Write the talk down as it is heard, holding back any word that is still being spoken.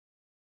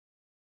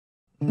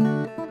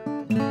St.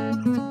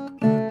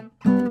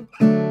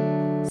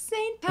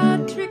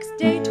 Patrick's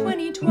Day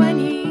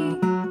 2020,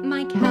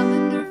 my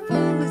calendar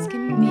full as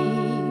can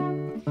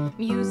be.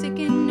 Music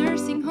in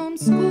nursing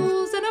homes,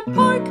 schools, and a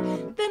park,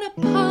 then a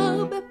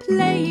pub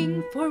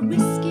playing for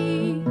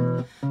whiskey.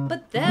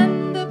 But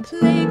then the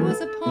plague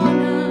was upon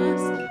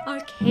us,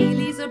 our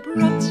Kayleys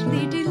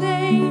abruptly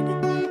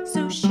delayed.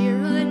 So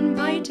Shira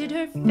invited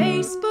her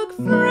Facebook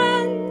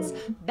friends,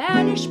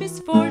 banish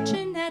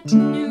misfortune at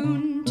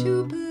noon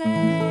to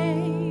play.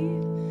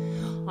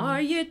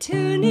 Are you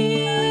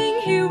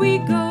tuning? Here we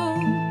go.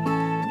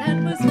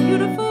 That was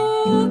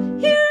beautiful.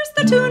 Here's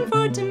the tune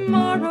for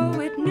tomorrow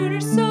at noon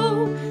or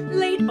so.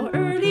 Late or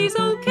early's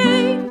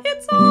okay.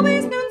 It's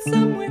always noon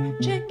somewhere.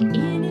 Check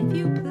in if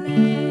you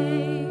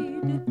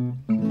played.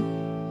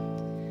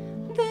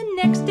 The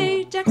next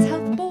day, Jack's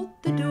health bolt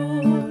the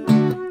door.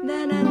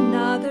 Then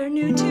another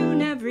new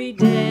tune every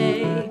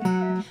day.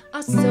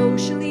 A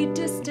socially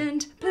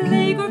distant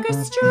plague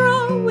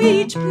orchestra.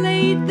 We each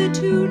played the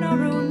tune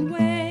our own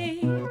way.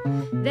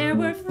 There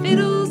were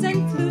fiddles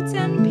and flutes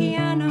and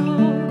piano,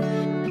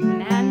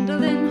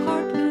 mandolin,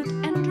 harp, lute,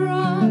 and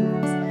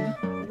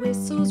drums,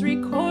 whistles,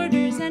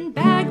 recorders, and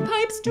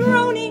bagpipes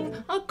droning,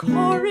 a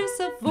chorus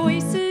of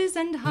voices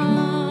and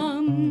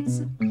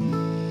hums.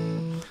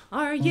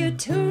 Are you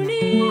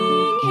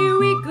tuning? Here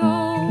we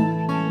go.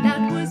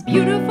 That was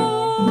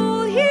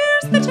beautiful.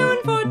 Here's the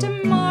tune for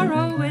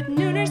tomorrow at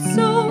noon or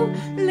so.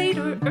 Late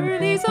or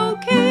early's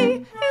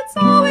okay. It's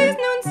always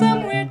noon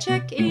somewhere.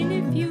 Check in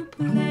if you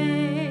played.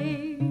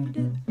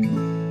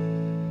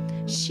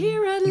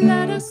 Shira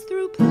led us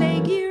through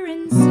plague year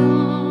in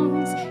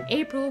songs.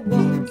 April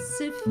was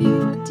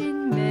effete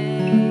in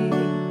May.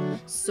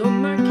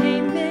 Summer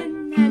came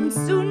in and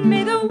soon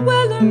made the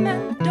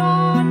wellerman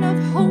dawn of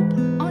hope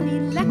on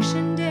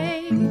election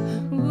day.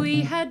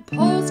 We had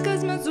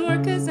polskas,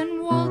 mazurkas,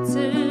 and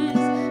waltzes,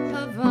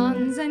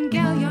 pavans and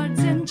galliards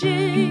and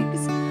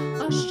jigs,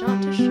 a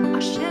schottish,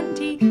 a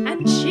shanty,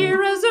 and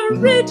Shira's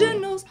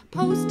originals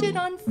posted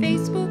on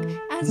Facebook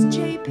as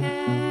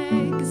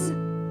JPEGs.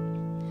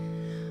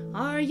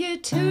 Are you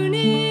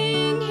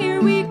tuning?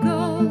 Here we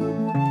go.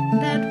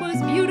 That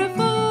was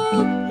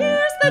beautiful.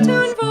 Here's the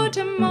tune for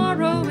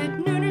tomorrow at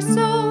noon or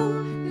so.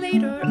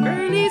 Late or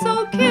early's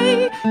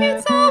okay.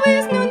 It's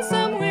always noon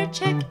somewhere.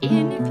 Check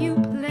in if you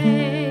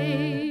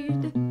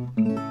played.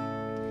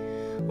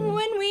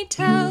 When we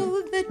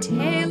tell the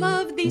tale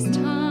of these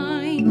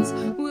times,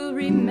 we'll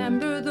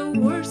remember the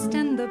worst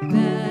and the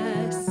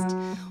best.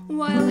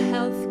 While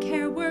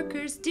healthcare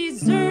workers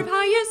deserve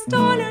highest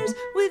honors,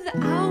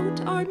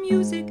 without our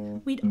music,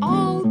 we'd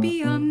all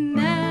be a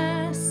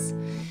mess.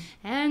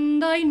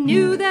 And I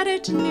knew that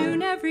at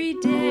noon every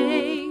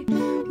day,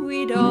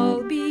 we'd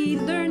all be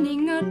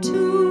learning a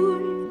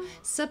tune,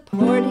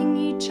 supporting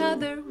each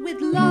other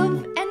with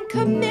love and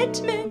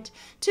commitment.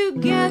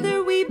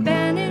 Together we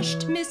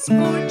banished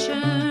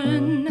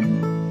misfortune.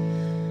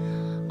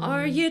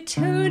 Are you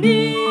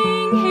tuning?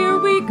 Here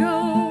we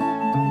go.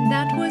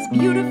 That was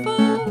beautiful.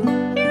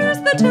 Here's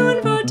the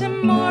tune for